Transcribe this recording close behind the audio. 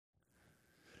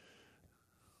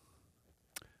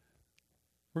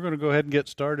We're going to go ahead and get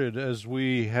started as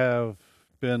we have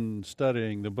been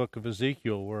studying the book of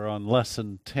Ezekiel. We're on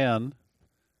lesson 10,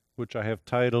 which I have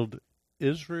titled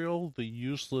Israel, the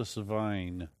Useless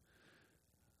Vine,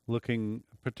 looking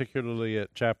particularly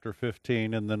at chapter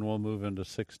 15, and then we'll move into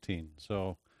 16.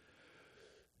 So,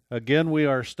 again, we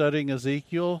are studying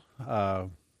Ezekiel.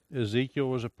 Ezekiel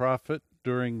was a prophet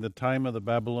during the time of the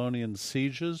Babylonian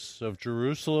sieges of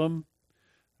Jerusalem.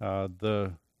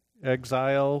 The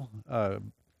exile,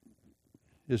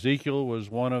 Ezekiel was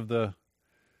one of the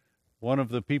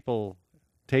people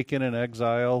taken in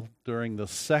exile during the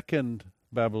second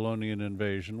Babylonian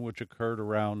invasion, which occurred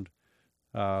around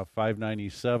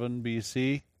 597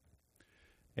 BC,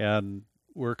 and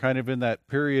we're kind of in that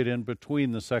period in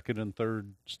between the second and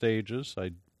third stages.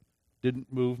 I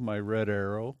didn't move my red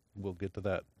arrow. We'll get to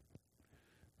that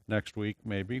next week,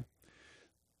 maybe.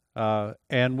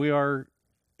 And we are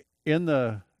in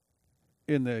the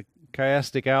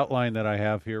chiastic outline that I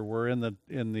have here. We're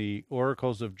in the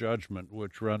oracles of judgment,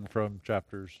 which run from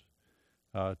chapters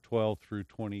 12 through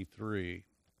 23,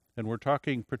 and we're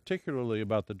talking particularly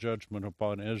about the judgment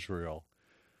upon Israel.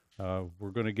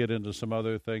 We're going to get into some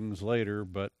other things later,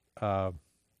 but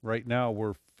right now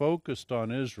we're focused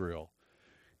on Israel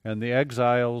and the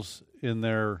exiles in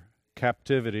their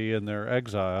captivity, in their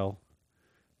exile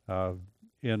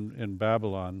in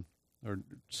Babylon, or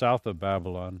south of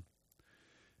Babylon.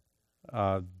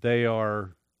 They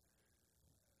are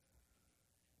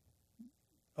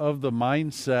of the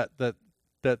mindset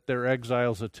that their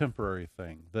exile is a temporary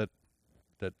thing, that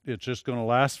it's just going to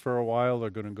last for a while, they're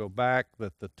going to go back,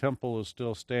 that the temple is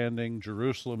still standing,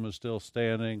 Jerusalem is still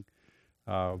standing.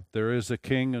 There is a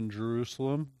king in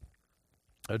Jerusalem,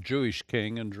 a Jewish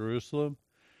king in Jerusalem,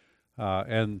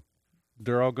 and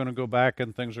they're all going to go back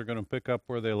and things are going to pick up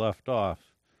where they left off.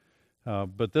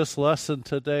 But this lesson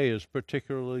today is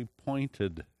particularly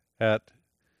pointed at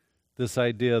this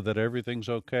idea that everything's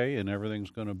okay and everything's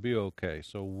going to be okay.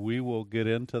 So we will get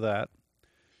into that.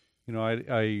 You know,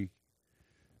 I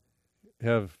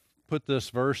have put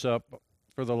this verse up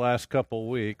for the last couple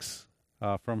weeks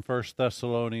from 1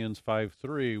 Thessalonians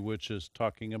 5:3, which is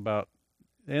talking about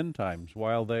end times.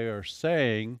 While they are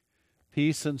saying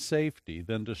peace and safety,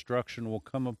 then destruction will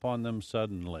come upon them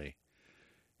suddenly.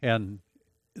 And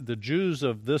the Jews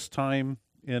of this time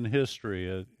in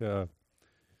history,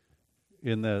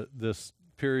 in this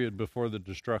period before the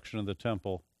destruction of the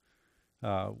temple,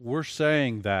 we're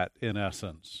saying that in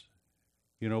essence.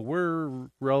 You know, we're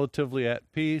relatively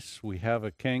at peace. We have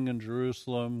a king in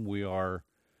Jerusalem. We are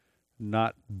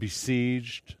not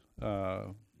besieged,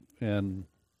 and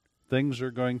things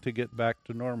are going to get back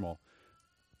to normal.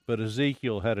 But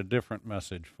Ezekiel had a different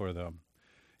message for them.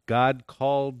 God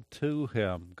called to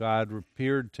him. God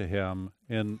appeared to him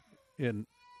in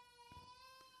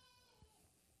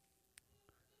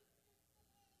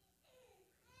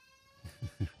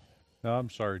No, I'm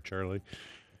sorry, Charlie.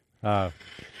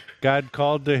 God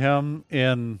called to him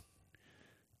in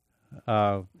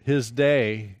his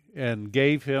day and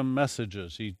gave him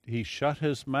messages. He shut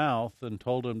his mouth and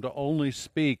told him to only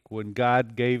speak when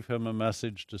God gave him a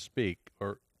message to speak,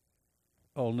 or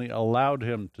only allowed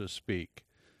him to speak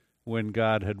when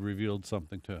God had revealed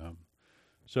something to him.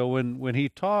 So when he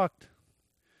talked,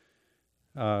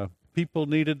 people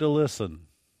needed to listen.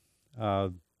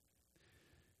 And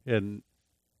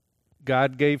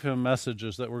God gave him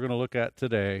messages that we're going to look at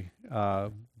today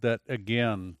that,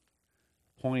 again,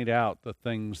 point out the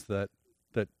things that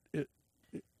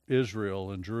Israel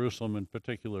and Jerusalem in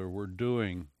particular were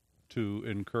doing to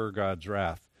incur God's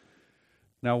wrath.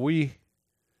 Now, we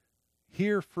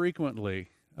hear frequently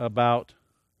about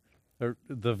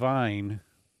the vine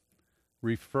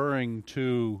referring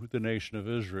to the nation of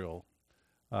Israel.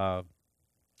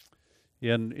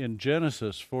 In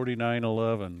Genesis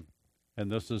 49:11,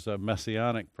 and this is a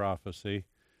messianic prophecy,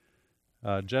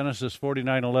 Genesis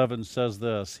 49:11 says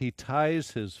this: He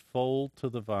ties his foal to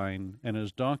the vine and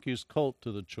his donkey's colt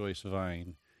to the choice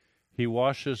vine. He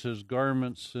washes his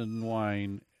garments in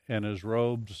wine and his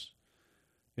robes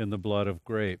in the blood of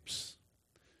grapes.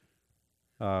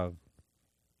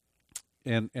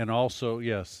 And also,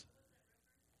 yes,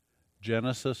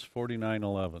 Genesis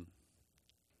 49:11.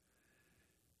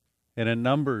 And in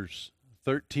Numbers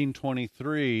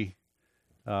 13:23,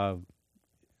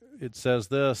 it says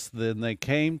this: Then they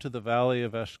came to the valley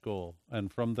of Eshcol,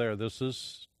 and from there, this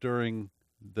is during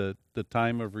the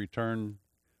time of return,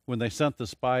 when they sent the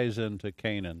spies into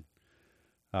Canaan.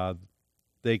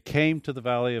 They came to the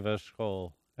valley of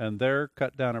Eshcol, and there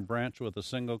cut down a branch with a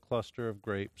single cluster of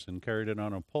grapes, and carried it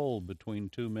on a pole between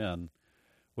two men,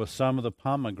 with some of the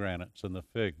pomegranates and the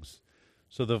figs.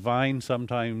 So the vine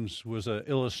sometimes was an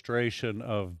illustration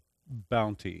of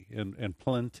bounty and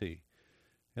plenty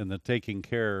and the taking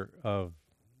care of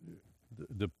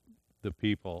the, the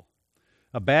people.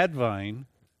 A bad vine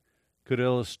could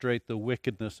illustrate the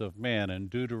wickedness of man. And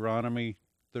Deuteronomy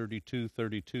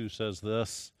 32:32 says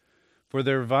this, "For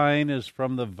their vine is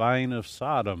from the vine of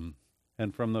Sodom,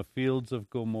 and from the fields of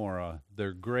Gomorrah.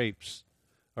 Their grapes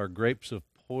are grapes of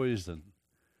poison,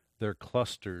 their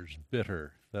clusters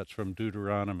bitter." That's from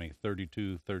Deuteronomy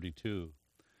 32:32.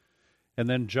 And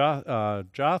then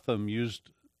Jotham used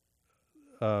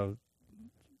a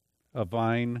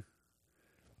vine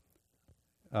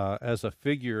as a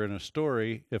figure in a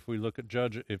story. If we look at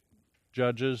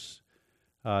Judges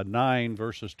 9,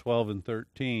 verses 12 and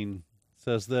 13,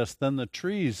 says this, "Then the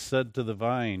trees said to the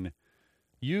vine,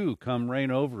 'You come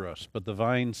reign over us.' But the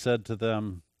vine said to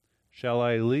them, 'Shall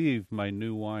I leave my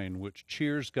new wine, which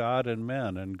cheers God and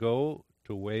men, and go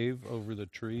to wave over the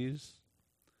trees?'"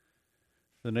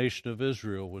 The nation of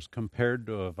Israel was compared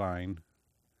to a vine.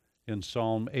 In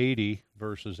Psalm 80,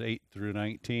 verses 8 through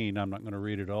 19, I'm not going to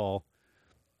read it all.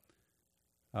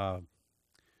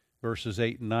 Verses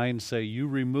 8 and 9 say, "You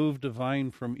removed a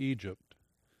vine from Egypt.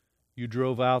 You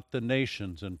drove out the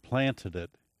nations and planted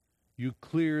it. You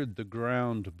cleared the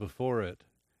ground before it,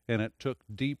 and it took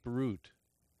deep root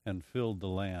and filled the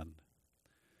land."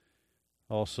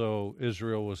 Also,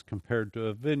 Israel was compared to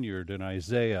a vineyard in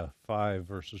Isaiah 5,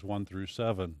 verses 1 through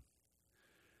 7.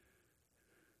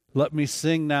 "Let me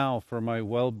sing now for my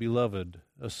well-beloved,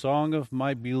 a song of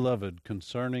my beloved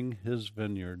concerning his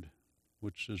vineyard,"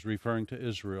 which is referring to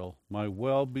Israel. "My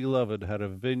well-beloved had a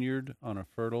vineyard on a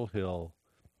fertile hill.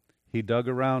 He dug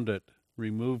around it,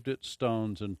 removed its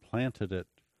stones, and planted it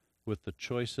with the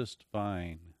choicest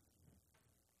vine."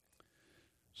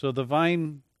 So the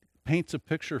vine paints a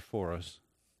picture for us.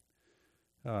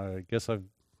 The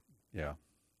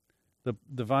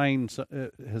vine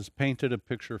has painted a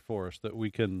picture for us that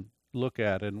we can look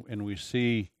at, and we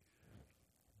see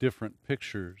different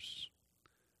pictures.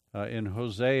 In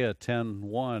Hosea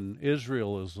 10:1,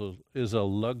 Israel is a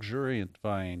luxuriant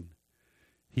vine.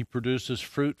 He produces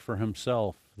fruit for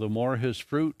himself. The more his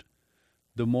fruit,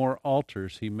 the more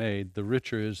altars he made. The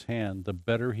richer his hand, the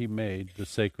better he made the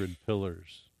sacred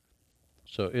pillars.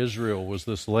 So Israel was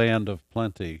this land of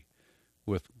plenty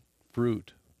with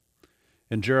fruit.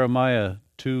 In Jeremiah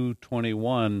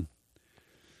 2:21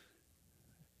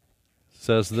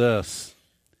 says this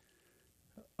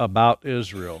about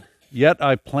Israel, "Yet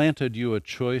I planted you a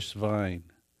choice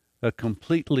vine, a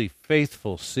completely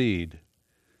faithful seed.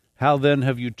 How then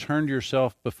have you turned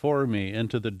yourself before me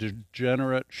into the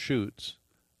degenerate shoots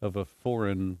of a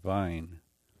foreign vine?"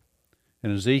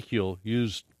 And Ezekiel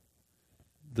used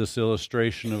this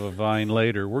illustration of a vine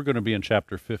later. We're going to be in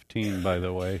chapter 15, by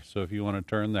the way, so if you want to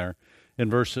turn there.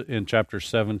 In chapter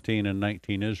 17 and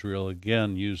 19, Israel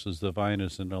again uses the vine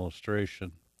as an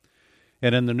illustration.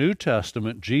 And in the New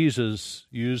Testament, Jesus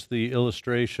used the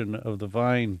illustration of the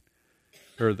vine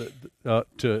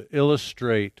to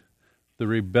illustrate the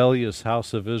rebellious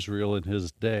house of Israel in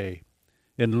his day.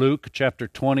 In Luke chapter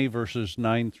 20, verses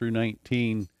 9 through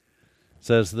 19,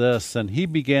 says this, "And he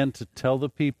began to tell the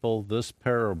people this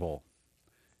parable,"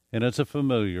 and it's a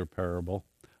familiar parable.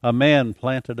 "A man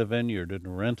planted a vineyard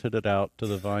and rented it out to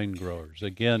the vine growers."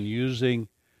 Again, using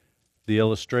the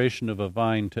illustration of a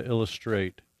vine to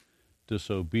illustrate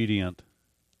disobedient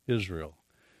Israel.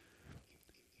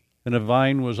 And a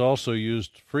vine was also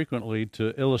used frequently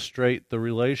to illustrate the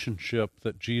relationship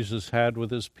that Jesus had with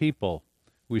his people.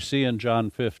 We see in John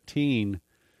 15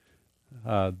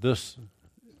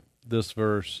 this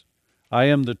verse, "I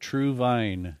am the true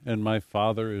vine, and my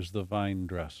Father is the vine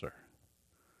dresser."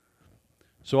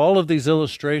 So all of these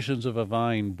illustrations of a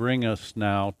vine bring us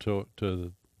now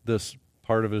to this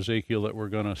part of Ezekiel that we're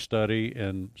going to study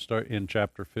and start in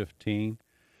chapter 15.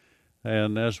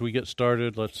 And as we get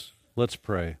started, let's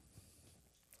pray.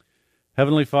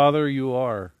 Heavenly Father, you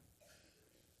are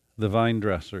the vine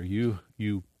dresser. You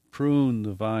prune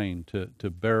the vine to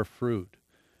bear fruit.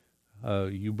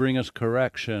 You bring us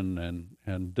correction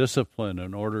and discipline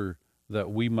in order that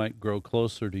we might grow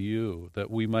closer to you, that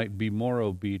we might be more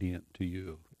obedient to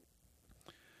you.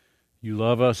 You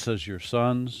love us as your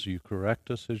sons. You correct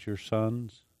us as your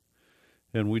sons.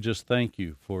 And we just thank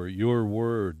you for your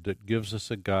word that gives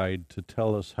us a guide to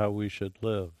tell us how we should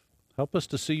live. Help us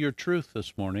to see your truth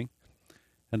this morning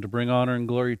and to bring honor and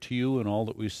glory to you in all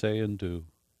that we say and do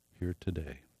here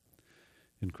today.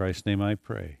 In Christ's name I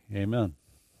pray. Amen.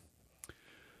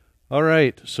 All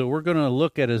right, so we're going to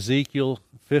look at Ezekiel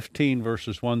 15,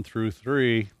 verses 1 through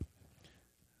 3.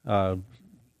 I'm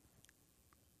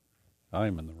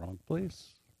in the wrong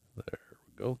place. There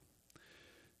ago.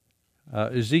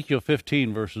 Ezekiel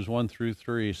 15, verses 1 through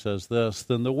 3 says this,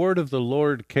 "Then the word of the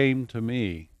Lord came to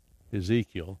me,"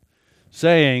 Ezekiel,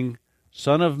 "saying,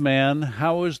 Son of man,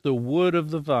 how is the wood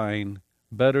of the vine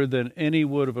better than any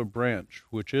wood of a branch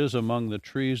which is among the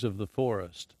trees of the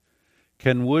forest?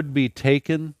 Can wood be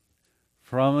taken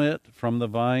from it, from the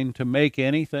vine, to make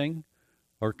anything?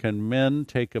 Or can men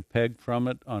take a peg from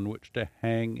it on which to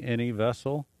hang any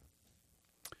vessel?"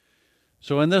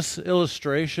 So in this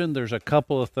illustration, there's a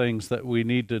couple of things that we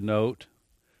need to note.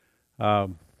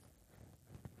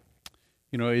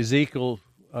 Ezekiel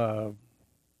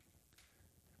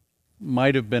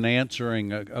might have been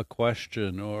answering a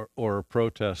question or a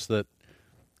protest that,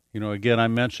 again, I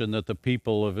mentioned that the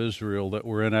people of Israel that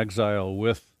were in exile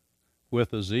with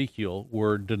Ezekiel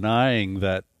were denying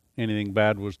that anything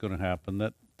bad was going to happen,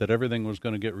 that everything was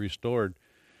going to get restored.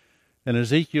 And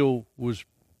Ezekiel was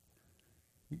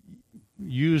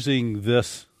using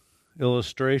this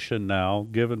illustration now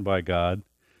given by God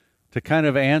to kind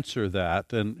of answer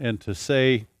that and to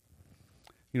say,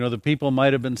 the people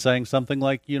might have been saying something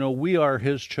like, we are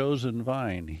his chosen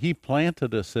vine. He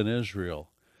planted us in Israel.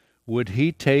 Would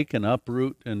he take and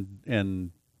uproot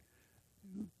and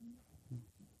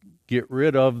get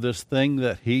rid of this thing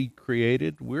that he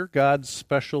created? We're God's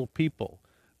special people.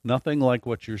 Nothing like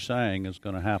what you're saying is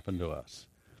going to happen to us.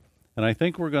 And I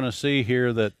think we're going to see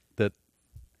here that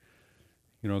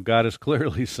God is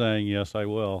clearly saying, yes, I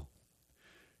will.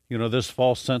 This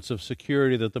false sense of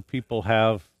security that the people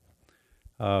have,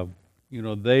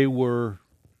 they were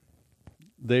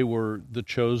the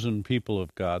chosen people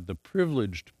of God, the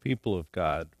privileged people of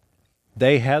God.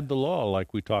 They had the law,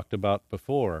 like we talked about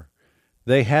before.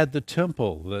 They had the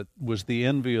temple that was the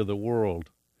envy of the world.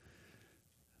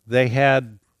 They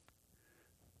had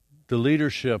the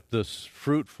leadership, this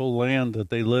fruitful land that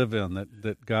they live in,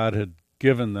 that God had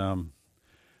given them.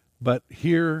 But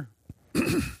here,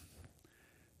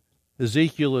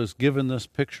 Ezekiel is given this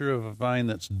picture of a vine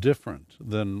that's different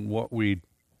than what we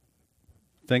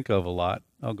think of a lot.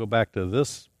 I'll go back to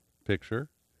this picture.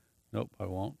 Nope, I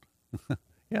won't.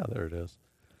 Yeah, there it is.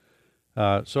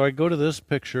 So I go to this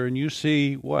picture, and you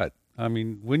see what? I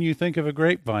mean, when you think of a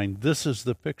grapevine, this is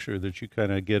the picture that you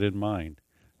kind of get in mind.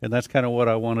 And that's kind of what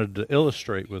I wanted to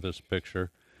illustrate with this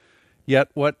picture. Yet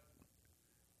what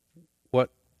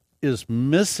is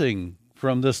missing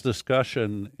from this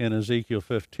discussion in Ezekiel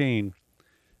 15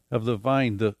 of the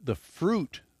vine, the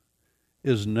fruit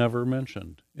is never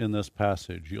mentioned in this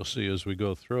passage. You'll see as we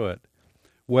go through it.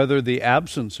 Whether the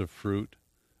absence of fruit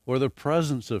or the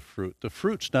presence of fruit. The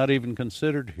fruit's not even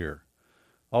considered here.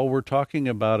 All we're talking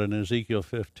about in Ezekiel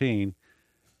 15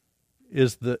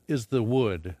 is the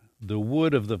wood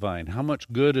of the vine. How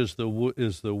much good is the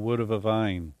wood of a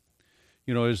vine?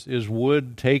 Is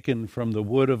wood taken from the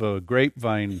wood of a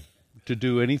grapevine to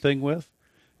do anything with?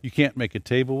 You can't make a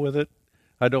table with it.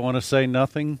 I don't want to say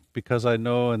nothing because I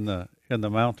know in the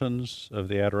mountains of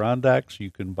the Adirondacks you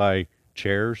can buy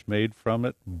chairs made from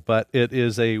it, but it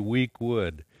is a weak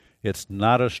wood. It's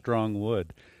not a strong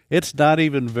wood. It's not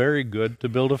even very good to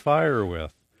build a fire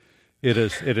with. It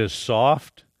is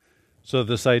soft. So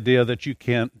this idea that you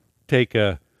can't take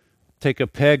a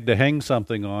peg to hang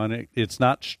something on,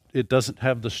 it doesn't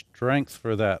have the strength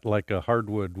for that like a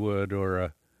hardwood wood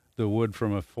or the wood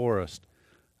from a forest.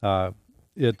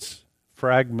 It's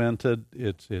fragmented,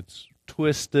 it's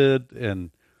twisted,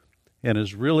 and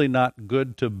is really not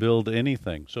good to build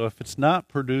anything. So if it's not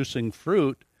producing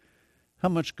fruit, how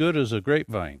much good is a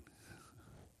grapevine?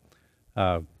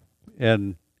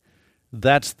 And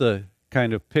that's the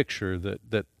kind of picture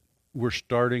that we're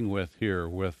starting with here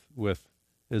with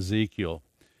Ezekiel.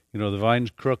 The vine's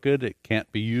crooked. It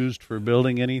can't be used for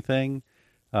building anything.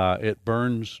 It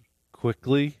burns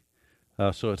quickly,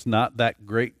 so it's not that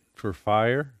great for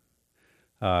fire.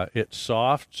 It's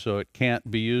soft, so it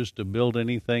can't be used to build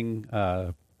anything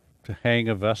to hang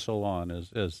a vessel on,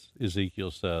 as Ezekiel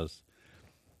says.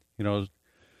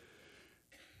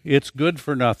 It's good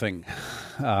for nothing.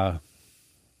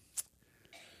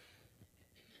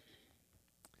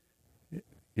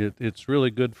 It's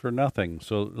really good for nothing.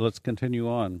 So let's continue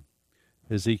on.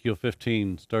 Ezekiel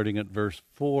 15, starting at verse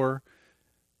 4.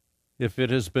 If it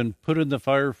has been put in the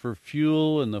fire for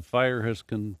fuel, and the fire has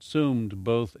consumed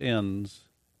both ends,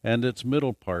 and its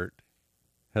middle part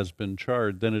has been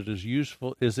charred, then it is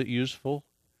useful. Is it useful?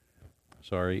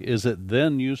 Is it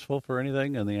then useful for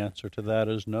anything? And the answer to that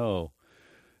is no.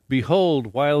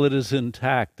 Behold, while it is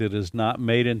intact, it is not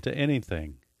made into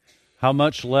anything. How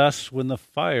much less when the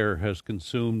fire has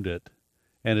consumed it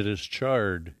and it is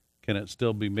charred, can it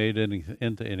still be made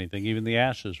into anything? Even the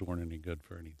ashes weren't any good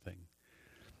for anything.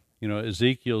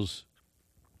 Ezekiel's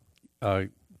uh,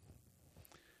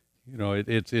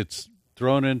 it's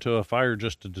thrown into a fire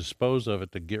just to dispose of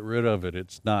it, to get rid of it.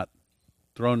 It's not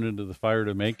thrown into the fire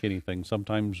to make anything.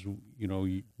 Sometimes,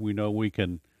 we know we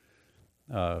can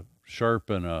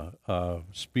sharpen a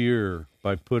spear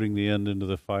by putting the end into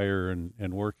the fire,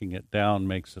 and working it down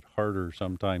makes it harder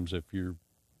sometimes if you're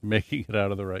making it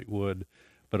out of the right wood.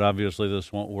 But obviously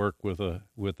this won't work with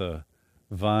a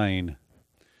vine.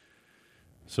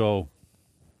 So,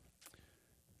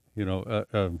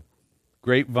 a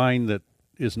grapevine that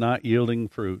is not yielding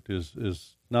fruit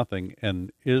is nothing,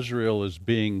 and Israel is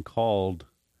being called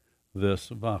this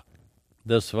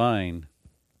vine.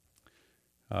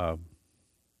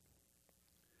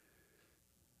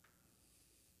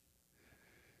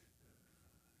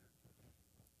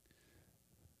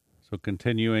 So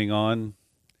continuing on,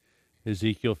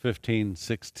 Ezekiel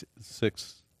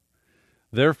 15:6.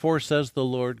 Therefore says the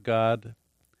Lord God,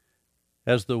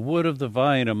 as the wood of the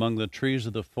vine among the trees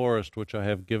of the forest, which I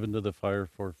have given to the fire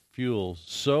for fuel,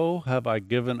 so have I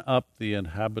given up the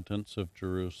inhabitants of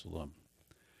Jerusalem.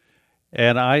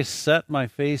 And I set my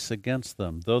face against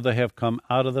them. Though they have come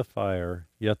out of the fire,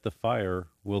 yet the fire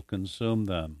will consume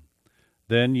them.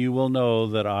 Then you will know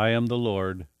that I am the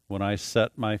Lord when I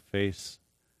set my face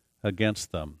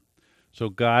against them. So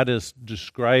God is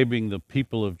describing the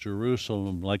people of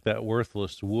Jerusalem like that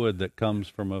worthless wood that comes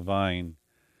from a vine.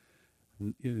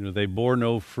 They bore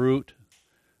no fruit,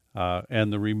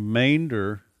 and the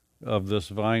remainder of this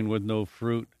vine with no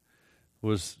fruit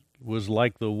was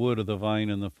like the wood of the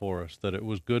vine in the forest, that it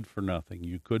was good for nothing.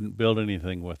 You couldn't build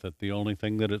anything with it. The only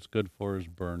thing that it's good for is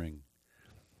burning.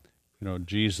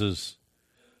 Jesus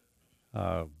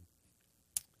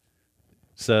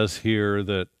says here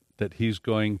that he's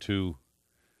going to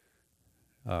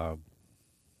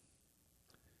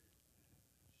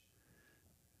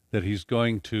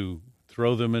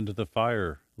throw them into the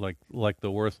fire, like the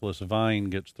worthless vine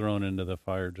gets thrown into the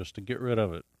fire just to get rid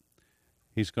of it.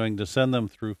 He's going to send them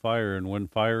through fire, and when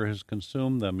fire has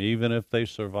consumed them, even if they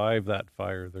survive that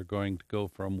fire, they're going to go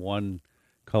from one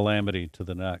calamity to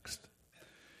the next.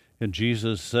 And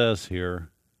Jesus says here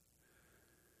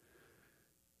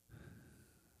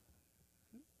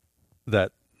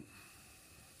that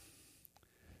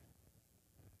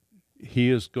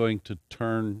he is going to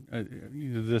turn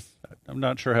this. I'm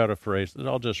not sure how to phrase it.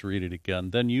 I'll just read it again.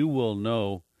 Then you will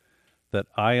know that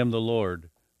I am the Lord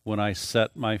when I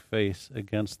set my face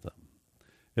against them.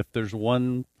 If there's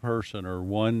one person or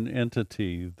one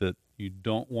entity that you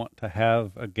don't want to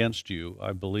have against you,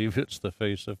 I believe it's the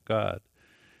face of God.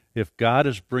 If God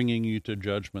is bringing you to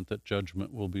judgment, that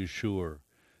judgment will be sure.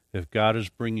 If God is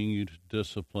bringing you to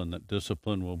discipline, that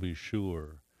discipline will be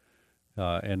sure.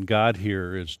 And God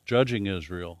here is judging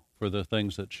Israel for the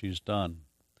things that she's done.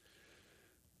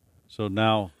 So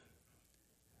now,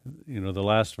 the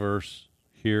last verse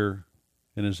here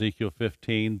in Ezekiel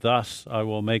 15, thus I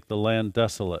will make the land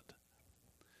desolate,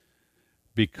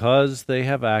 because they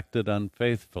have acted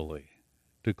unfaithfully,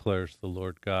 declares the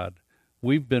Lord God.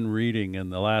 We've been reading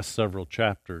in the last several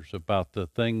chapters about the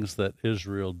things that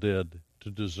Israel did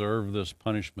to deserve this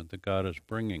punishment that God is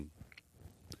bringing.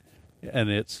 And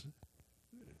it's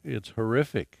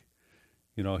horrific.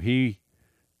 This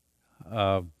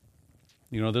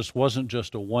wasn't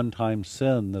just a one-time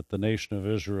sin that the nation of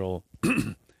Israel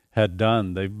had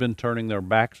done. They've been turning their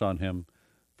backs on him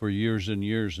for years and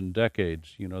years and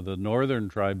decades. The northern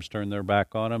tribes turned their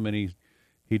back on him, and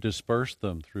he dispersed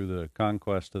them through the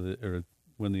conquest or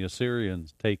when the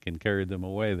Assyrians carried them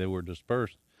away, they were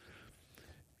dispersed.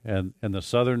 And the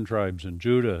southern tribes in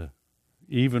Judah,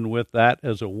 even with that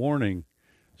as a warning,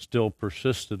 still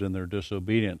persisted in their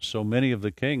disobedience. So many of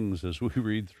the kings, as we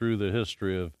read through the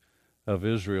history of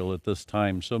Israel at this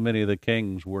time, so many of the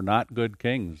kings were not good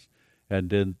kings and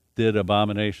did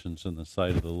abominations in the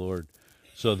sight of the Lord.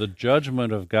 So the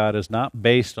judgment of God is not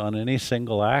based on any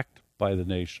single act by the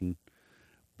nation,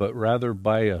 but rather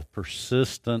by a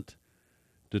persistent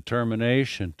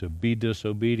determination to be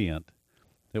disobedient.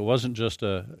 It wasn't just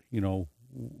a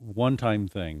one-time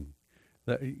thing.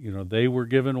 They were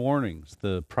given warnings.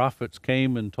 The prophets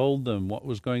came and told them what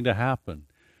was going to happen.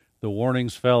 The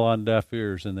warnings fell on deaf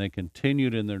ears, and they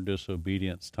continued in their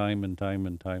disobedience time and time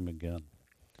and time again.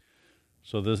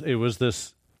 So it was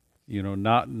this,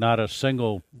 not a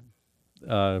single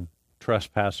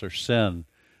trespass or sin,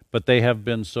 but they have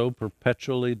been so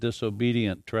perpetually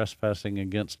disobedient, trespassing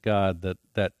against God,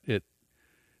 that it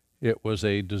was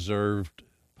a deserved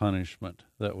punishment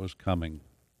that was coming.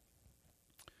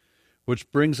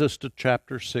 Which brings us to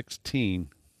chapter 16.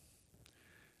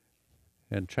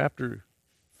 And chapter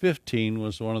 15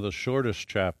 was one of the shortest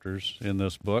chapters in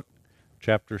this book,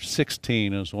 Chapter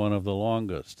 16 is one of the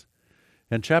longest.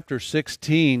 And chapter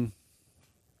 16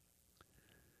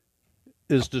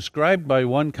 is described by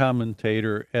one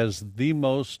commentator as the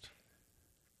most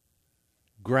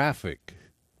graphic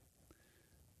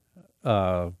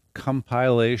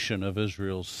compilation of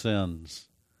Israel's sins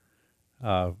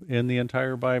in the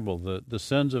entire Bible. The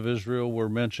sins of Israel were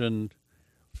mentioned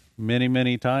many,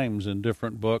 many times in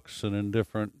different books and in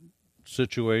different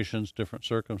situations, different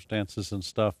circumstances and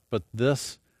stuff. But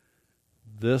this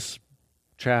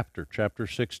chapter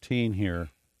 16 here,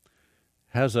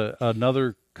 has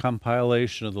another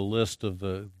compilation of the list of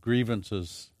the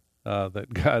grievances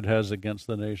that God has against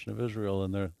the nation of Israel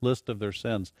and their list of their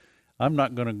sins. I'm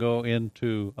not going to go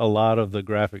into a lot of the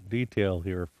graphic detail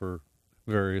here for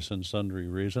various and sundry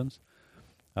reasons,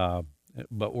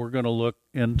 but we're going to look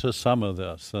into some of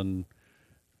this and,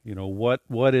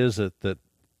 what is it that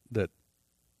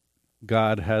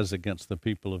God has against the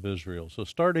people of Israel. So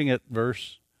starting at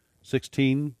verse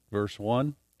 16, verse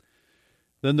 1,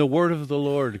 then the word of the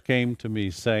Lord came to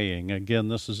me, saying, again,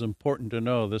 this is important to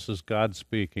know, this is God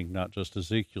speaking, not just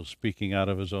Ezekiel speaking out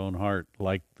of his own heart,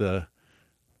 like the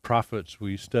prophets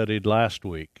we studied last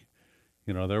week.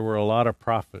 There were a lot of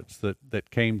prophets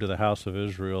that came to the house of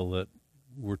Israel that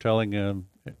were telling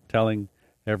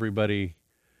everybody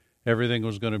everything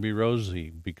was going to be rosy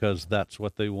because that's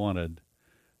what they wanted.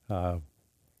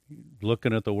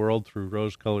 Looking at the world through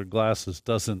rose-colored glasses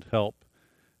doesn't help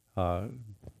in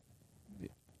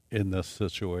this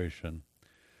situation.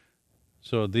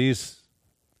 So this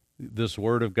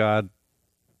word of God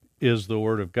is the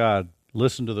word of God.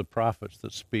 Listen to the prophets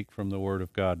that speak from the word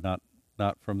of God, not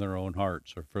from their own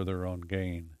hearts or for their own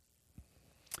gain.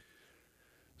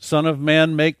 Son of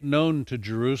man, make known to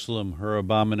Jerusalem her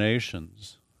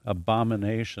abominations.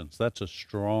 Abominations, that's a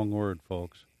strong word,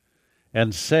 folks.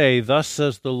 And say, thus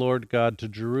says the Lord God to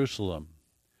Jerusalem,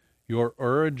 your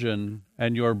origin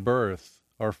and your birth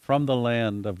are from the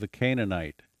land of the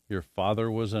Canaanite. Your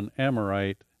father was an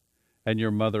Amorite, and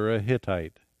your mother a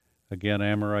Hittite. Again,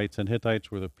 Amorites and Hittites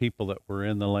were the people that were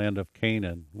in the land of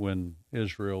Canaan when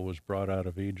Israel was brought out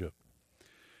of Egypt.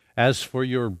 As for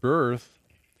your birth,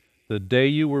 the day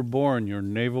you were born, your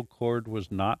navel cord was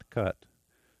not cut,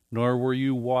 nor were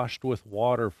you washed with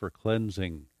water for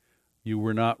cleansing. You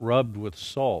were not rubbed with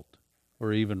salt,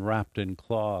 or even wrapped in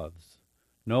cloths.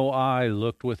 No eye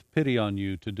looked with pity on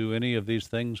you to do any of these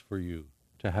things for you,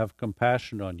 to have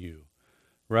compassion on you.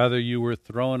 Rather, you were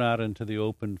thrown out into the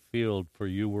open field, for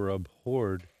you were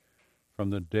abhorred from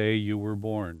the day you were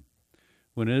born.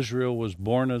 When Israel was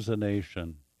born as a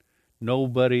nation,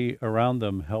 nobody around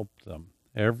them helped them.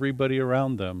 Everybody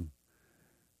around them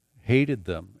hated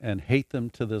them and hate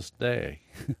them to this day.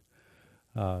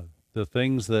 The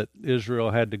things that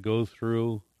Israel had to go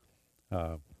through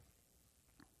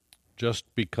just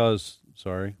because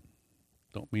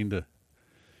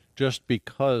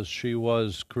she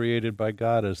was created by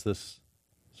God as this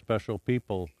special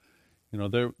people,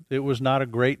 it was not a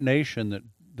great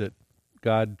nation that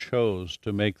God chose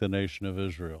to make the nation of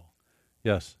Israel.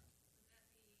 Yes?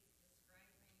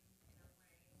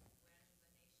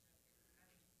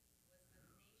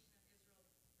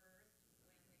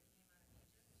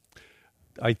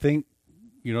 I think,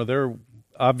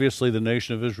 obviously the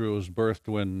nation of Israel was birthed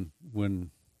when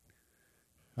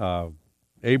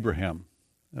Abraham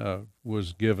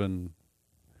was given,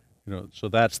 so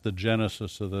that's the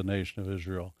genesis of the nation of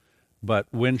Israel. But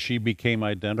when she became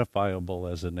identifiable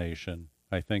as a nation,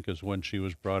 I think is when she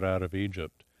was brought out of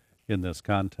Egypt in this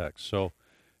context. So,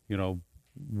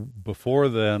 before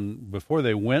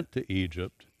they went to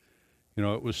Egypt,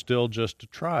 it was still just a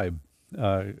tribe.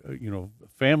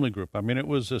 Family group. I mean, it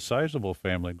was a sizable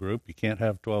family group. You can't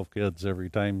have 12 kids every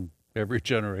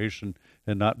generation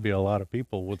and not be a lot of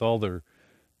people with all their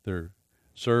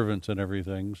servants and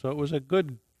everything. So it was a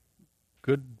good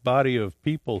body of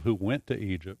people who went to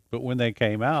Egypt. But when they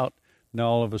came out, now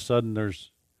all of a sudden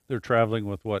they're traveling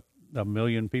with 1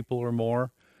 million people or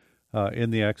more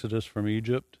in the Exodus from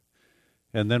Egypt.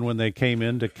 And then when they came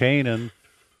into Canaan,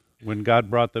 when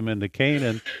God brought them into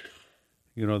Canaan,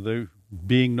 they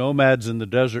being nomads in the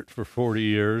desert for 40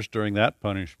 years during that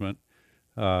punishment,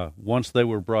 once they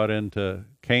were brought into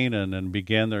Canaan and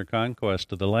began their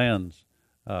conquest of the lands,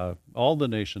 all the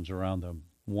nations around them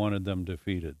wanted them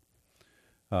defeated.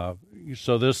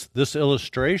 So this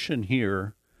illustration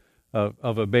here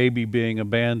of a baby being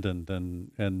abandoned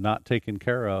and not taken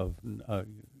care of,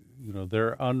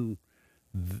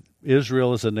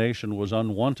 Israel as a nation was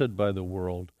unwanted by the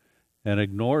world and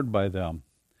ignored by them.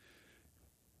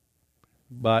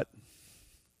 But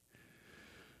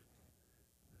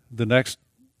the next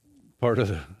part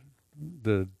of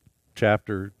the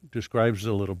chapter describes it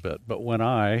a little bit. But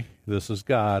this is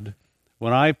God,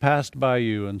 when I passed by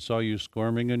you and saw you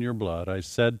squirming in your blood, I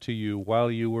said to you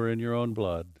while you were in your own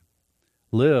blood,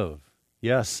 live.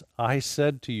 Yes, I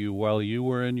said to you while you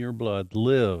were in your blood,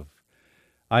 live.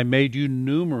 I made you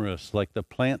numerous like the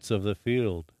plants of the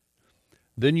field.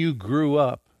 Then you grew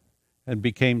up and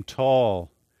became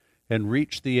tall and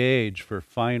reached the age for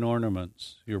fine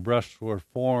ornaments. Your breasts were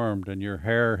formed and your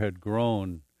hair had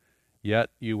grown,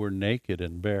 yet you were naked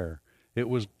and bare. It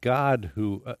was God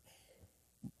who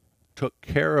took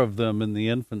care of them in the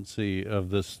infancy of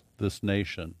this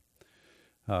nation.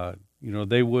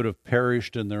 They would have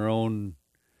perished in their own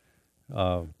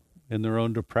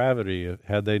depravity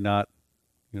had they not,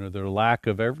 their lack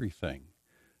of everything,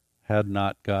 had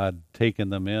not God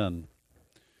taken them in.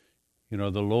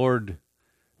 The Lord,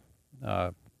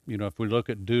 if we look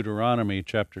at Deuteronomy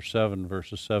chapter 7,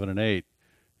 verses 7 and 8,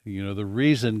 the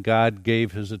reason God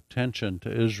gave his attention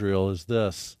to Israel is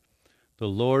this: the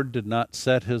Lord did not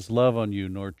set his love on you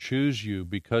nor choose you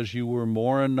because you were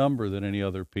more in number than any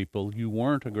other people. You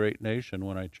weren't a great nation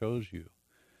when I chose you.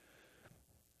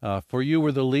 For you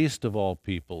were the least of all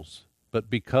peoples. But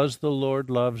because the Lord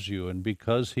loves you and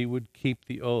because he would keep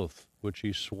the oath which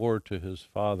he swore to his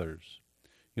fathers.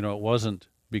 It wasn't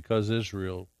because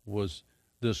Israel was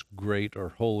this great or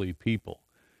holy people.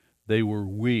 They were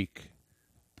weak,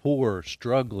 poor,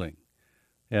 struggling,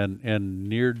 and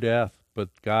near death, but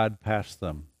God passed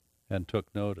them and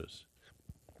took notice.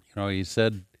 He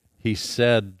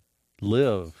said,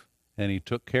 live, and he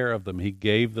took care of them. He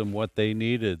gave them what they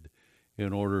needed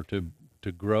in order to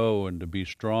grow and to be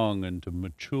strong and to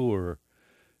mature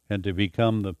and to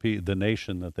become the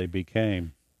nation that they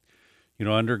became.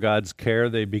 Under God's care,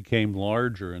 they became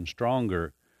larger and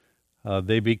stronger.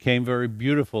 They became very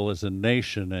beautiful as a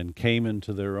nation and came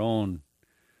into their own.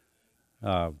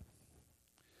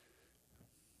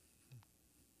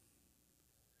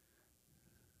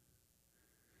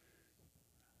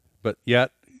 But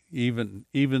yet,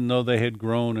 even though they had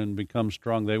grown and become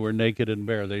strong, they were naked and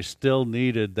bare. They still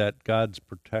needed that God's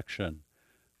protection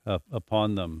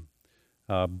upon them.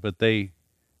 But they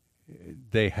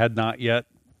had not yet,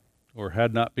 or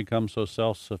had not become so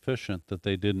self-sufficient that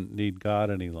they didn't need God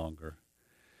any longer.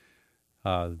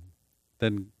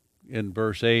 Then in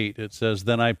verse 8 it says,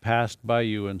 then I passed by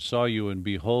you and saw you, and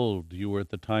behold, you were at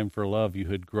the time for love. You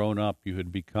had grown up. You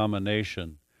had become a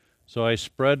nation. So I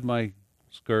spread my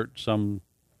skirt, some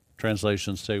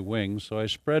translations say wings, so I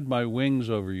spread my wings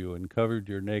over you and covered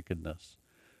your nakedness.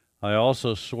 I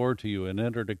also swore to you and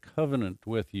entered a covenant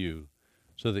with you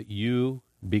so that you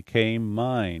became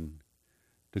mine,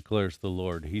 declares the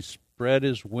Lord. He spread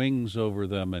his wings over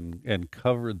them and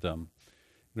covered them.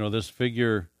 This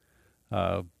figure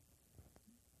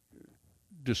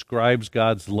describes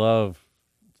God's love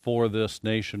for this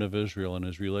nation of Israel and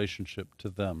his relationship to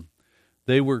them.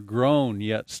 They were grown,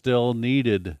 yet still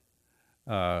needed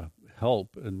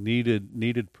help and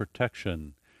needed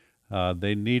protection.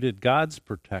 They needed God's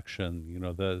protection.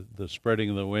 The spreading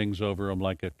of the wings over them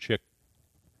like a chick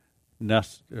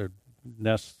nests her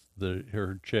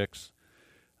chicks.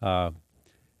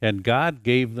 And God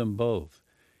gave them both.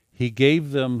 He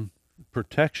gave them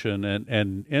protection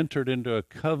and entered into a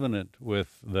covenant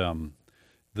with them.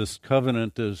 This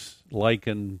covenant is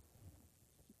likened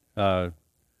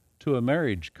to a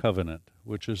marriage covenant,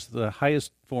 which is the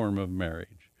highest form of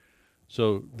marriage.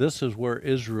 So this is where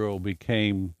Israel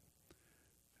became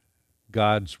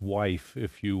God's wife,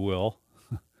 if you will.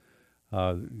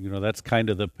 That's kind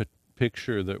of the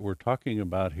picture that we're talking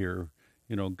about here.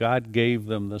 God gave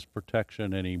them this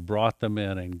protection, and he brought them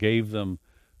in and gave them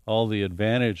all the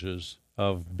advantages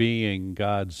of being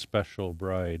God's special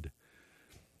bride.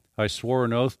 I swore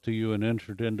an oath to you and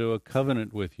entered into a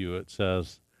covenant with you, it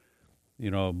says.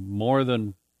 More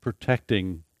than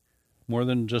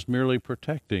just merely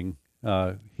protecting,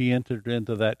 he entered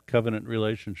into that covenant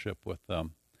relationship with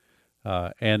them.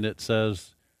 And it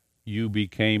says, you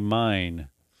became mine.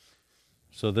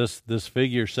 So this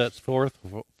figure sets forth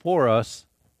for us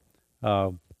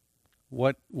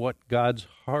what God's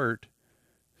heart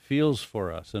feels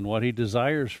for us and what he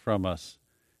desires from us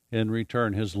in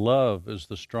return. His love is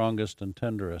the strongest and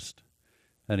tenderest,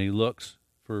 and he looks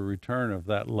for a return of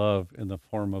that love in the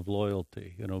form of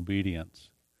loyalty and obedience.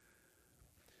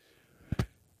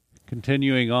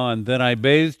 Continuing on, then I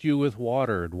bathed you with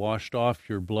water and washed off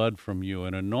your blood from you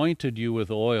and anointed you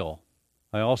with oil.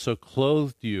 I also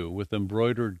clothed you with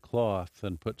embroidered cloth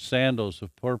and put sandals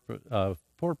of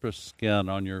porpoise skin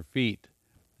on your feet.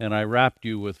 And I wrapped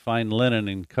you with fine linen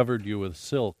and covered you with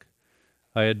silk.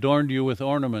 I adorned you with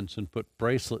ornaments and put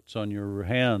bracelets on your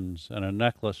hands and a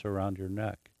necklace around your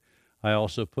neck. I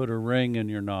also put a ring in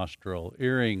your nostril,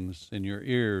 earrings in your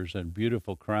ears, and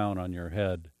beautiful crown on your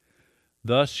head.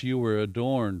 Thus you were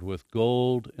adorned with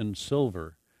gold and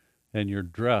silver, and your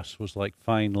dress was like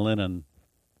fine linen,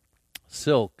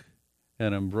 silk,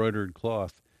 and embroidered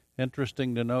cloth.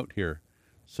 Interesting to note here,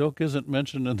 silk isn't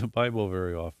mentioned in the Bible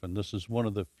very often. This is one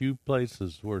of the few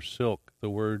places where silk,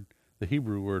 the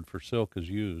Hebrew word for silk, is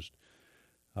used.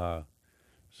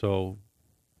 So,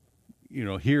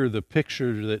 here the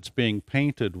picture that's being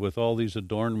painted with all these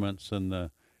adornments and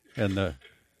the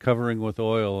covering with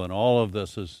oil and all of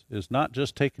this is not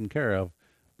just taken care of,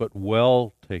 but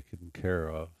well taken care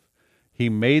of. He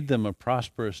made them a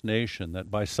prosperous nation that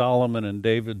by Solomon and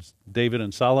David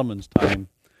and Solomon's time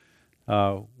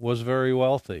was very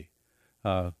wealthy,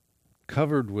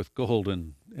 covered with gold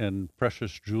and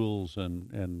precious jewels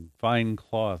and fine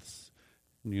cloths.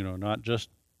 Not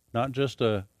just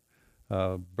a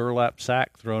burlap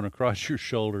sack thrown across your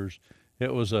shoulders.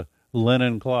 It was a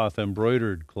linen cloth,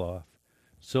 embroidered cloth,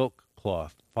 silk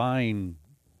cloth, fine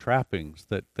trappings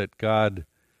that God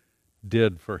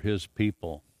did for his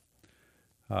people.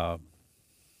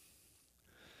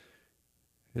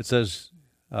 It says,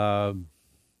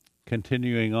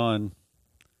 continuing on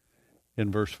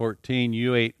in verse 14,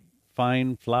 you ate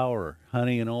fine flour,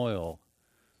 honey, and oil,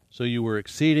 so you were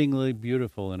exceedingly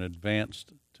beautiful and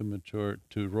advanced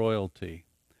to royalty.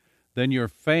 Then your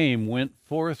fame went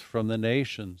forth from the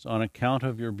nations on account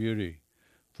of your beauty,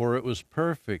 for it was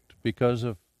perfect because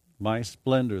of my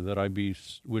splendor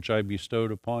which I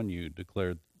bestowed upon you,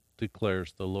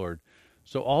 declares the Lord.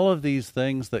 So all of these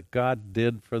things that God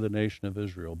did for the nation of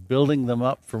Israel, building them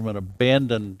up from an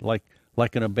abandoned, like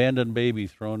an abandoned baby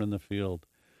thrown in the field,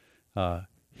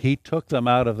 he took them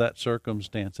out of that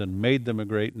circumstance and made them a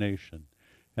great nation.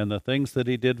 And the things that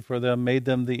he did for them made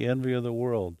them the envy of the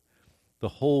world. The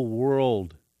whole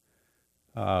world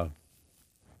heard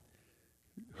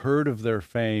of their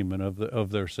fame and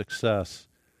of their success,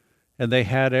 and they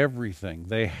had everything.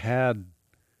 They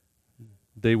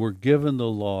were given the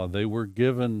law. They were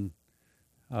given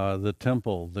the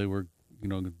temple. They were,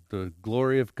 the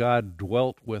glory of God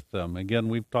dwelt with them. Again,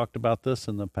 we've talked about this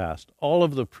in the past. All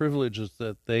of the privileges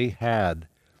that they had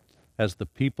as the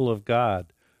people of God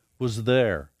was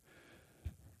there.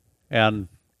 And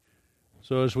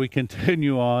so as we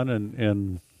continue on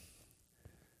in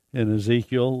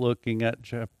Ezekiel, looking at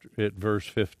verse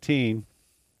 15,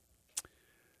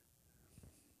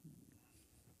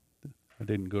 I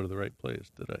didn't go to the right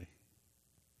place, did I?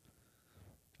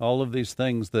 All of these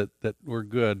things that were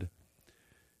good.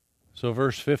 So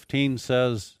verse 15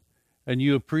 says, and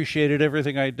you appreciated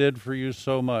everything I did for you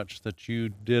so much that you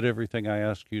did everything I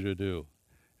asked you to do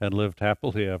and lived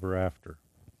happily ever after.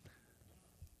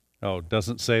 Oh, it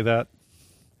doesn't say that?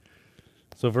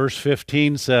 So verse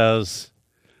 15 says,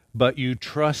 but you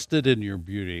trusted in your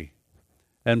beauty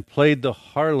and played the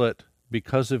harlot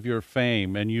because of your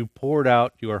fame, and you poured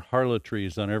out your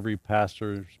harlotries on every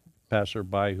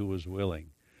passerby who was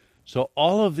willing. So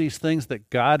all of these things that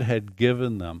God had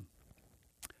given them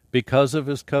because of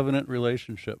his covenant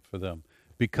relationship for them,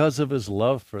 because of his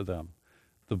love for them,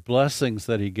 the blessings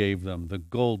that he gave them, the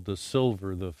gold, the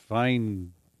silver, the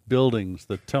fine buildings,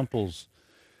 the temple,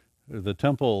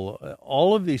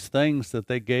 all of these things that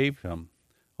they gave him,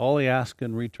 all he asked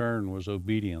in return was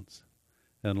obedience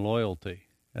and loyalty.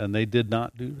 And they did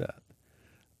not do that.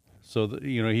 So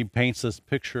he paints this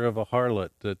picture of a harlot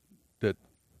that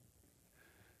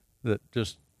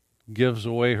just gives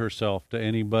away herself to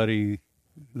anybody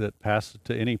that passes,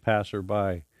 to any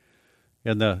passerby.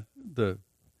 And the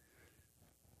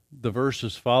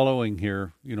verses following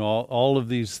here, all of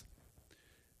these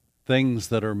things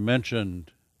that are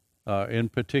mentioned, in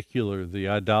particular the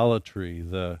idolatry,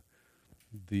 the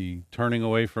turning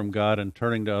away from God and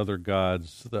turning to other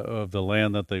gods of the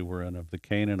land that they were in, of the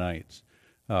Canaanites,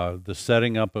 the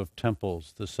setting up of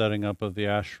temples, the setting up of the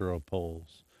Asherah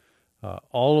poles,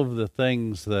 all of the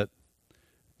things that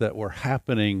were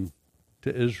happening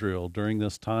to Israel during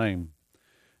this time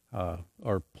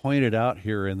are pointed out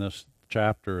here in this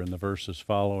chapter in the verses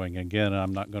following. Again,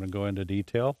 I'm not going to go into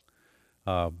detail.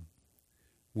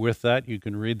 With that, you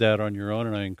can read that on your own,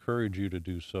 and I encourage you to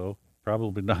do so.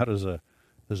 Probably not as a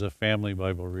family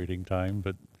Bible reading time,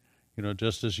 but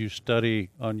just as you study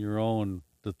on your own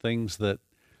the things that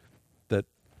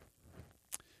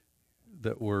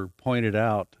were pointed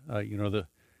out,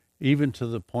 even to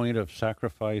the point of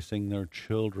sacrificing their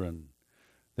children.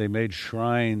 They made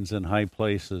shrines in high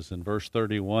places. In verse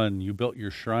 31, you built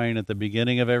your shrine at the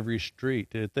beginning of every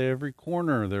street. At every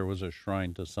corner there was a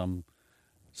shrine to some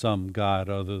god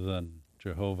other than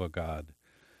Jehovah God.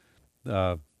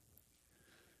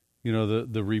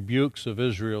 the rebukes of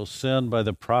Israel's sin by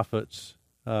the prophets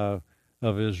of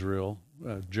Israel,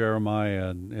 Jeremiah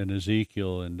and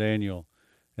Ezekiel and Daniel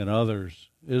and others,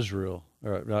 Israel.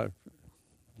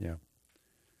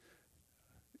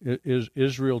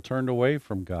 Israel turned away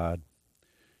from God.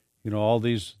 All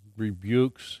these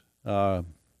rebukes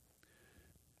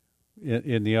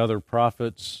in the other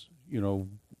prophets,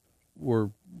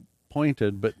 were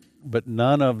pointed, but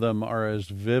none of them are as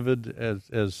vivid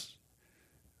as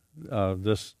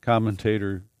this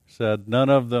commentator said. None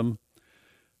of them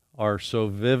are so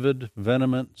vivid,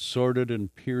 vehement, sordid,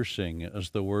 and piercing as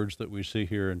the words that we see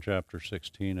here in chapter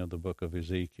 16 of the book of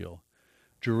Ezekiel.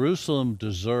 Jerusalem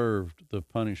deserved the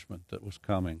punishment that was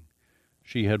coming.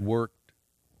 She had worked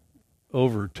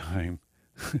overtime,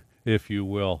 if you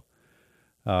will,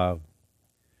 to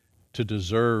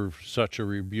deserve such a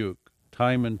rebuke.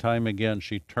 Time and time again,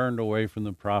 she turned away from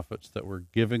the prophets that were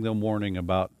giving them warning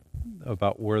about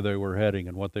where they were heading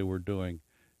and what they were doing,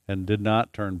 and did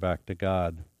not turn back to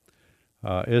God.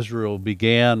 Israel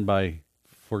began by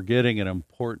forgetting an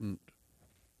important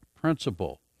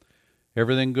principle.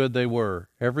 Everything good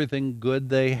everything good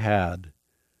they had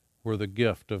were the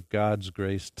gift of God's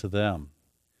grace to them.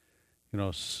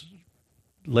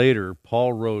 Later,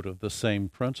 Paul wrote of the same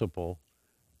principle,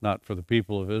 not for the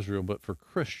people of Israel, but for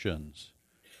Christians.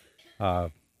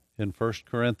 In 1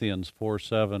 Corinthians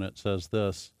 4:7, it says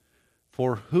this,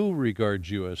 "For who regards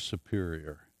you as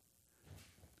superior?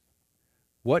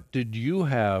 What did you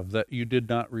have that you did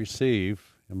not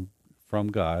receive from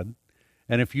God?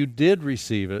 And if you did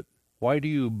receive it, why do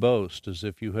you boast as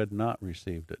if you had not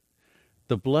received it?"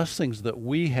 The blessings that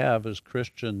we have as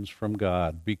Christians from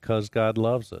God, because God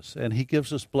loves us, and He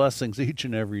gives us blessings each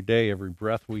and every day. Every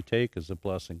breath we take is a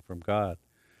blessing from God.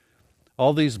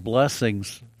 All these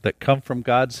blessings that come from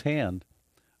God's hand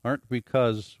aren't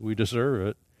because we deserve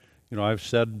it. I've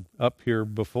said up here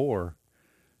before,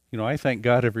 I thank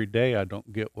God every day I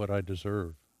don't get what I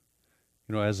deserve.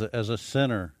 As a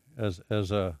sinner, as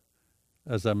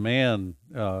a man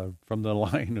from the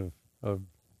line of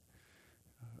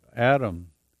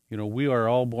Adam, we are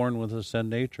all born with a sin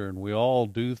nature, and we all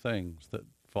do things that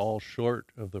fall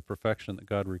short of the perfection that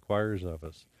God requires of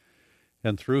us.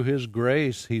 And through His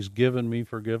grace, He's given me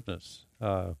forgiveness.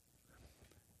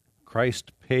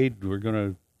 Christ paid. We're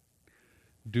going to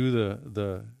do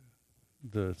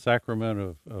the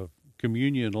sacrament of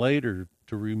communion later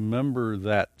to remember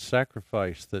that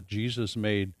sacrifice that Jesus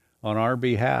made on our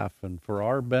behalf and for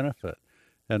our benefit,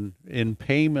 and in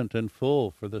payment in full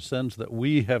for the sins that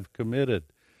we have committed.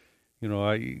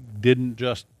 I didn't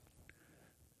just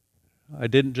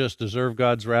deserve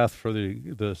God's wrath for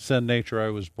the sin nature I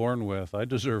was born with. I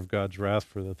deserve God's wrath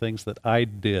for the things that I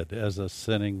did as a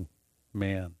sinning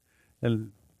man.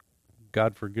 And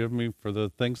God forgive me for the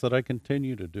things that I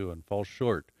continue to do and fall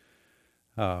short.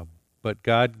 But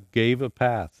God gave a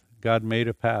path. God made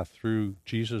a path through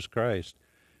Jesus Christ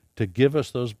to give us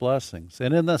those blessings.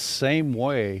 And in the same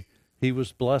way, He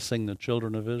was blessing the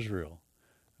children of Israel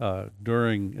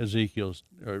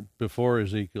before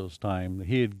Ezekiel's time.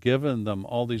 He had given them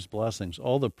all these blessings,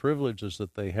 all the privileges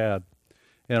that they had,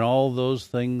 and all those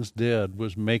things did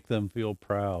was make them feel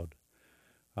proud,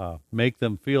 make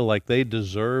them feel like they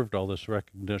deserved all this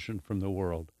recognition from the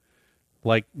world,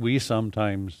 like we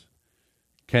sometimes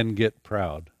can get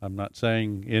proud. I'm not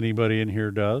saying anybody in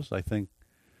here does. I think,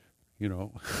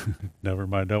 never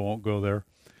mind, I won't go there.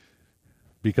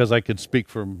 Because I could speak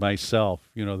for myself.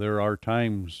 There are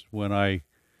times when I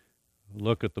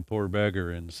look at the poor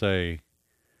beggar and say,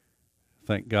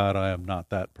 thank God I am not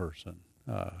that person.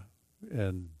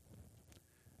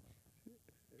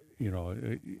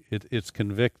 It's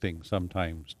convicting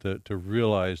sometimes to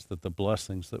realize that the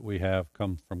blessings that we have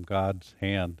come from God's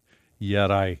hand,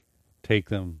 yet I take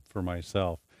them for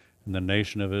myself. And the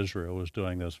nation of Israel was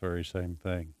doing this very same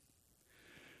thing.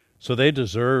 So they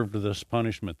deserved this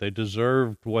punishment. They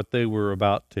deserved what they were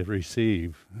about to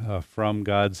receive from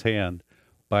God's hand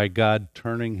by God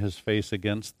turning His face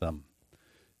against them.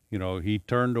 He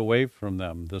turned away from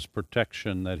them. This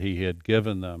protection that He had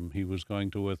given them, He was going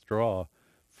to withdraw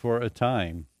for a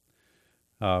time.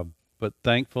 But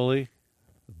thankfully,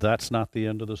 that's not the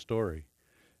end of the story.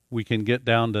 We can get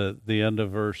down to the end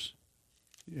of verse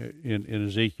in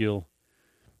Ezekiel,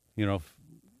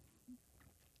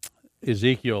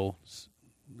 Ezekiel,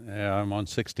 I'm on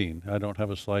 16. I don't have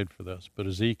a slide for this, but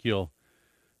Ezekiel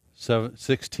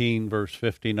 16, verse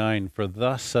 59, "For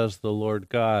thus says the Lord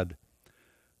God,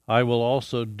 I will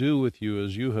also do with you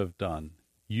as you have done.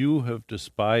 You have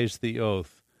despised the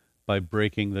oath by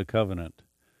breaking the covenant."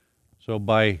 So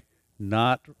by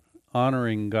not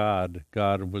honoring God,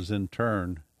 God was in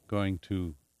turn going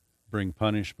to bring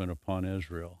punishment upon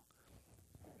Israel.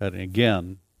 And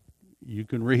again, you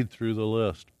can read through the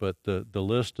list, but the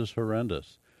list is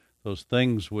horrendous. Those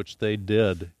things which they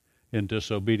did in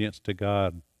disobedience to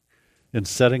God, in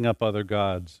setting up other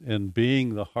gods, in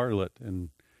being the harlot, and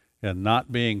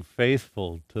not being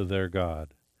faithful to their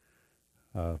God,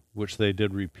 which they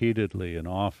did repeatedly and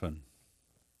often.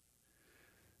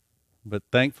 But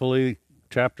thankfully,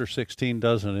 chapter 16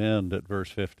 doesn't end at verse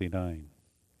 59.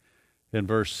 In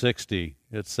verse 60,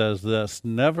 it says this,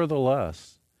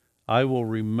 "Nevertheless, I will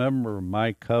remember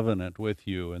my covenant with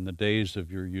you in the days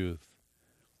of your youth,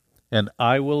 and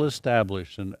I will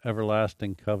establish an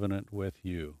everlasting covenant with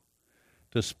you."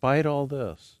 Despite all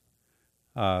this,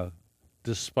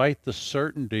 despite the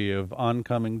certainty of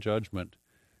oncoming judgment,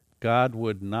 God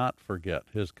would not forget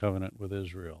his covenant with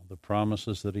Israel, the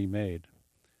promises that he made.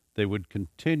 They would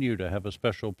continue to have a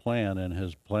special plan in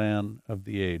his plan of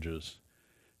the ages,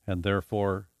 and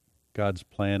therefore God's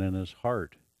plan in his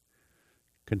heart.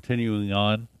 Continuing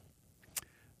on,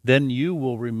 "Then you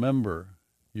will remember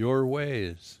your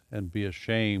ways and be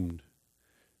ashamed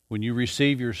when you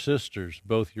receive your sisters,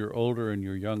 both your older and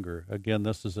your younger." Again,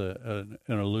 this is an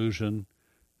allusion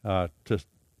to,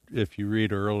 if you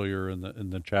read earlier in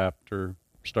the chapter,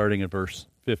 starting at verse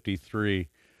 53,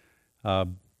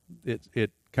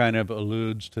 it kind of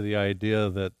alludes to the idea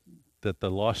that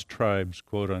the lost tribes,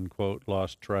 quote unquote,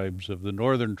 lost tribes of the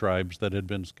northern tribes that had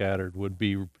been scattered would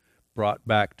be brought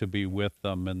back to be with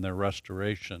them in their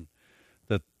restoration.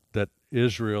 That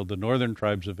Israel, the northern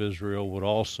tribes of Israel, would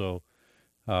also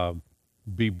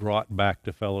be brought back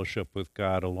to fellowship with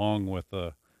God along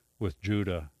with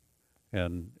Judah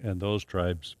and those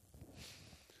tribes.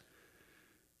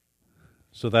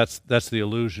 So that's the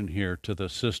allusion here to the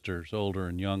sisters, older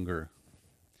and younger.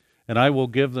 "And I will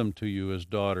give them to you as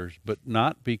daughters, but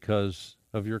not because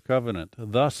of your covenant.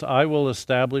 Thus I will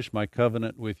establish my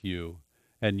covenant with you,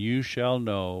 and you shall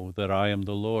know that I am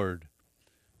the Lord,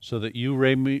 so that you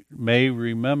may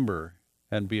remember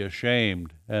and be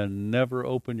ashamed and never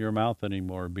open your mouth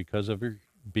anymore because of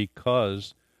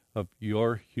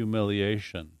your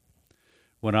humiliation,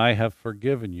 when I have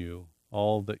forgiven you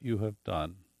all that you have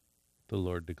done," the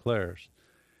Lord declares.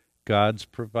 God's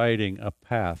providing a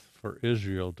path for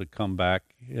Israel to come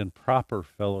back in proper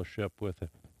fellowship with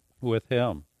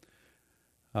him.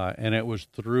 And it was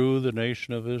through the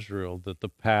nation of Israel that the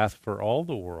path for all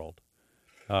the world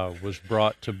was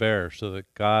brought to bear, so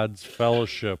that God's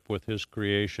fellowship with his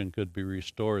creation could be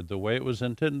restored the way it was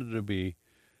intended to be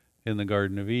in the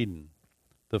Garden of Eden.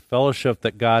 The fellowship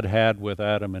that God had with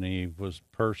Adam and Eve was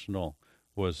personal,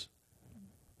 was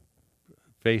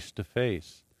face to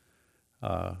face.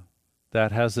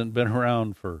 That hasn't been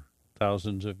around for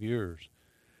thousands of years.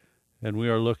 And we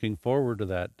are looking forward to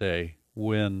that day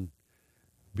when,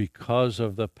 because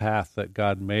of the path that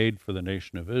God made for the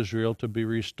nation of Israel to be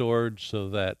restored so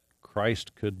that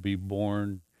Christ could be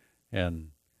born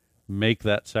and make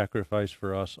that sacrifice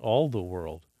for us, all the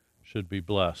world should be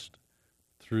blessed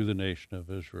through the nation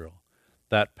of Israel.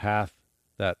 That path,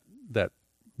 that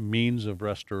means of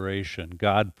restoration,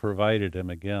 God provided him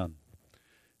again.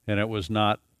 And it was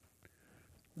not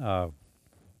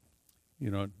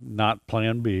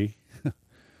plan B.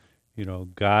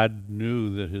 God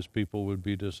knew that his people would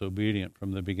be disobedient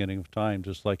from the beginning of time,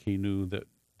 just like he knew that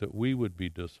we would be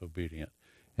disobedient.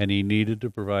 And he needed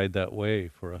to provide that way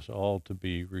for us all to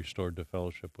be restored to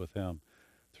fellowship with him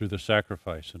through the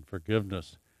sacrifice and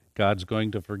forgiveness. God's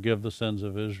going to forgive the sins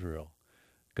of Israel.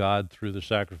 God, through the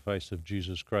sacrifice of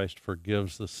Jesus Christ,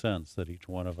 forgives the sins that each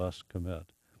one of us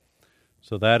commit.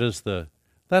 So that's the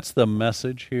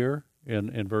message here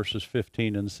in verses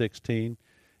 15 and 16.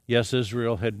 Yes,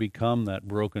 Israel had become that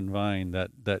broken vine,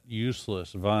 that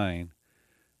useless vine,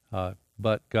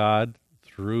 but God,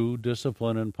 through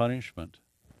discipline and punishment,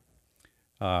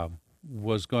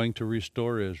 was going to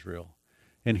restore Israel.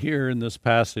 And here in this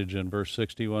passage in verse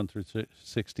 61 through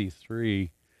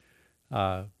 63,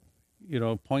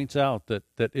 points out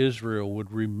that Israel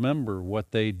would remember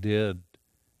what they did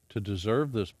to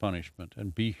deserve this punishment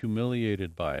and be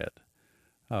humiliated by it.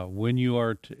 When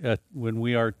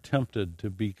we are tempted to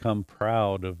become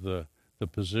proud of the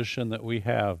position that we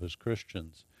have as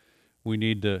Christians, we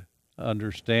need to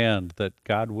understand that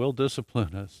God will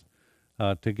discipline us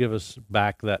to give us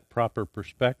back that proper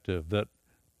perspective. That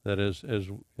is,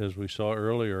 as we saw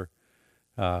earlier,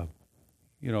 who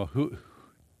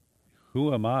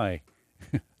am I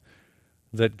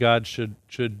that God should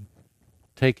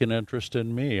take an interest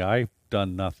in me? I've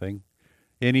done nothing.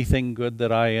 Anything good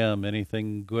that I am,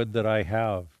 anything good that I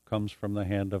have, comes from the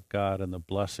hand of God and the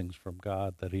blessings from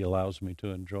God that he allows me to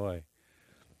enjoy.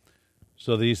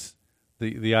 So these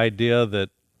the idea that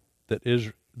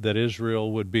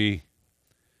Israel would be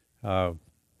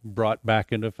brought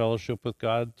back into fellowship with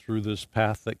God through this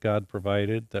path that God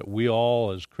provided, that we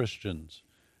all as Christians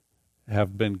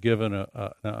have been given an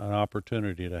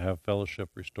opportunity to have fellowship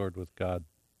restored with God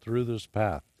through this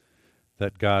path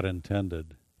that God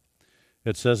intended.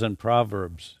 It says in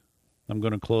Proverbs, I'm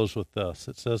going to close with this.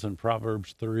 It says in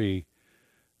Proverbs 3,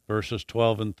 verses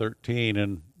 12 and 13,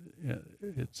 and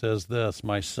it says this,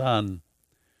 "My son,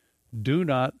 do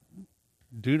not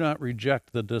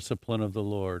reject the discipline of the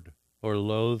Lord, or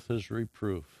loathe his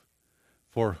reproof.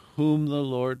 For whom the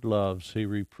Lord loves, he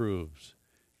reproves,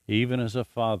 even as a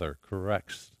father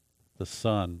corrects the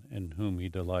son in whom he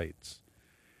delights."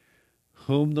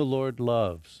 Whom the Lord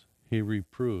loves, he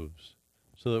reproves,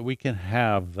 so that we can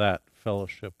have that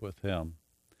fellowship with him.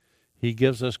 He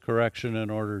gives us correction in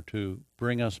order to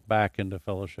bring us back into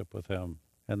fellowship with him,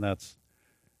 and that's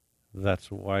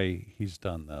why he's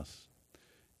done this.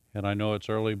 And I know it's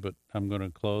early, but I'm going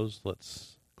to close.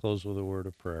 Let's close with a word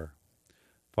of prayer.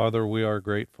 Father, we are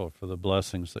grateful for the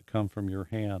blessings that come from your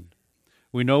hand.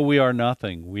 We know we are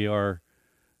nothing. We are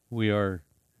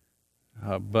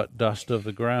but dust of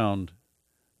the ground,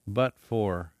 but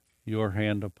for your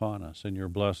hand upon us and your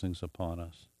blessings upon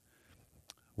us.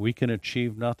 We can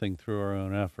achieve nothing through our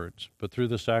own efforts, but through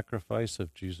the sacrifice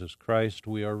of Jesus Christ,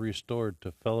 we are restored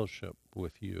to fellowship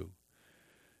with you.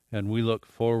 And we look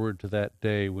forward to that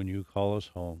day when you call us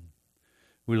home.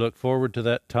 We look forward to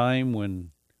that time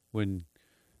when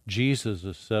Jesus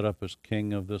is set up as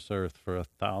King of this earth for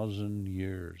 1,000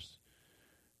 years.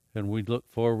 And we look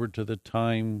forward to the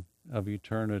time of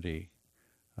eternity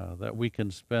that we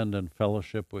can spend in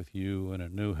fellowship with you in a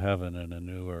new heaven and a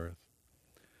new earth.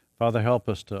 Father, help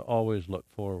us to always look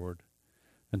forward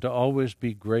and to always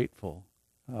be grateful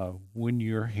when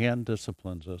your hand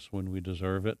disciplines us when we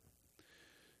deserve it,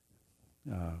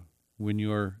 when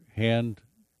your hand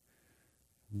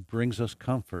brings us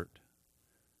comfort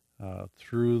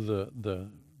through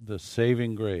the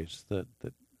saving grace that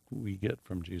we get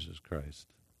from Jesus Christ.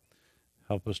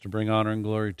 Help us to bring honor and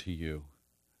glory to you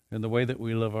in the way that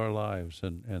we live our lives,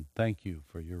 and thank you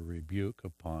for your rebuke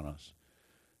upon us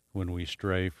when we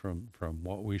stray from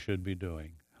what we should be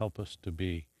doing. Help us to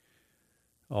be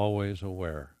always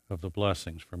aware of the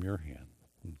blessings from your hand.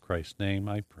 In Christ's name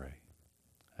I pray.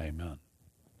 Amen.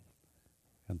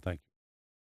 And thank you.